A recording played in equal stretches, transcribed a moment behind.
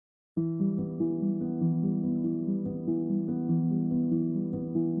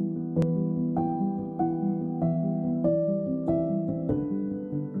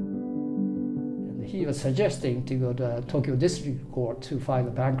was suggesting to go to Tokyo District Court to file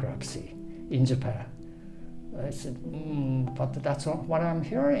a bankruptcy in Japan. I said, but that's not what I'm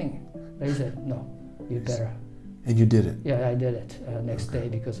hearing. They said, no, you better. And you did it? Yeah, I did it next day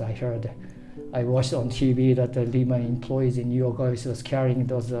because I watched on TV that the Lehman employees in New York office was carrying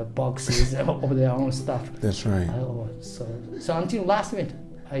those boxes of their own stuff. That's right. So until last minute,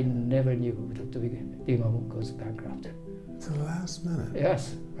 I never knew that Lehman goes bankrupt. To the last minute?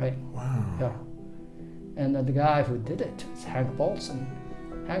 Yes, right. Wow. Yeah. And the guy who did it is Hank Paulson.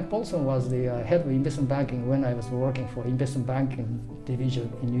 Hank Paulson was the head of investment banking when I was working for investment banking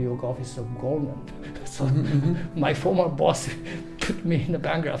division in New York office of Goldman. So my former boss put me in the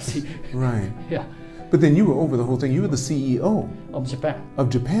bankruptcy. Right. Yeah. But then you were over the whole thing. You were the CEO of Japan. Of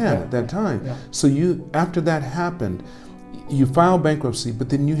Japan at that time. Yeah. So you, after that happened, you filed bankruptcy, but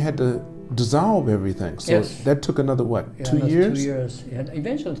then you had to dissolve everything. So yes. That took another what? Yeah, 2 years? 2 years. And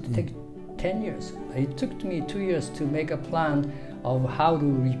eventually it took 10 years. It took me 2 years to make a plan of how to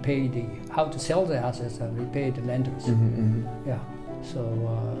repay how to sell the assets and repay the lenders. Yeah. So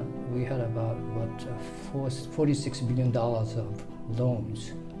we had about $46 billion of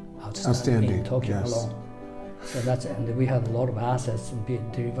loans outstanding in Tokyo yes. alone. So and we had a lot of assets, be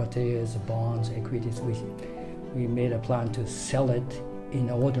it derivatives, bonds, equities. We made a plan to sell it in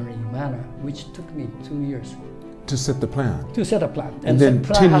an ordinary manner, which took me 2 years. To set the plan? To set a plan. And then the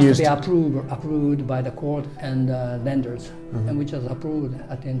plan 10 years has to be approved by the court and lenders, and which was approved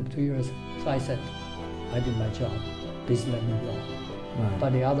at the end of 2 years. So I said, I did my job, please let me go. Right.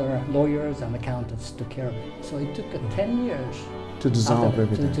 But the other lawyers and accountants took care of it. So it took 10 years to dissolve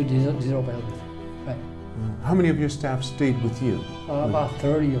everything. To dissolve everything. Right. How many of your staff stayed with you? About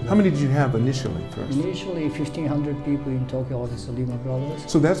 30 of them. How many did you have initially first? Initially 1,500 people in Tokyo office of Lehman Brothers.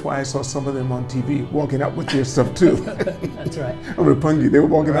 So that's why I saw some of them on TV walking out with their stuff too. That's right. Roppongi, they were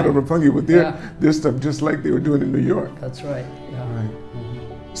walking out of Roppongi with their stuff just like they were doing in New York. That's right. Yeah.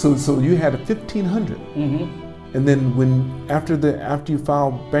 Right. So you had 1,500. And then after you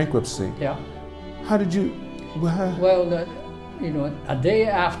filed bankruptcy, how did you? Well, a day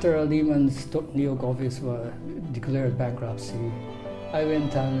after Lehman's New York office was declared bankruptcy, I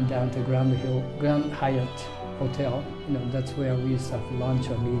went down to Grand Hyatt Hotel. That's where we used to have lunch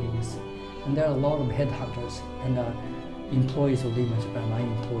or meetings. And there are a lot of headhunters and employees of Lehman Japan, my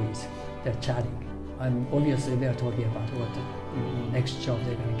employees. They're chatting. Obviously they're talking about what the next job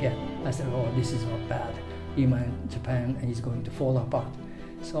they're going to get. I said, oh, this is not bad. Lehman Japan is going to fall apart.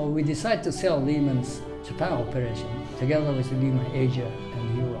 So we decided to sell Lehman's Japan operation together with Lehman Asia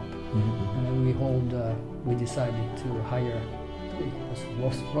and Europe. And we decided to hire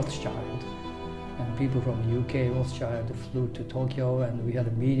Rothschild and people from the UK. Rothschild flew to Tokyo and we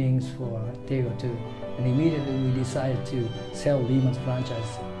had meetings for a day or two. And immediately we decided to sell Lehman's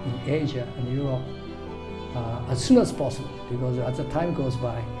franchise in Asia and Europe as soon as possible, because as the time goes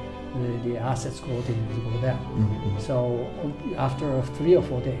by, the assets quality will go down. So after 3 or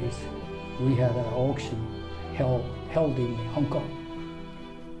 4 days, we had an auction held in Hong Kong.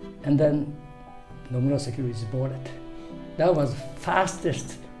 And then Nomura Securities bought it. That was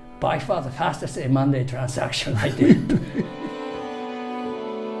by far the fastest M&A transaction I did.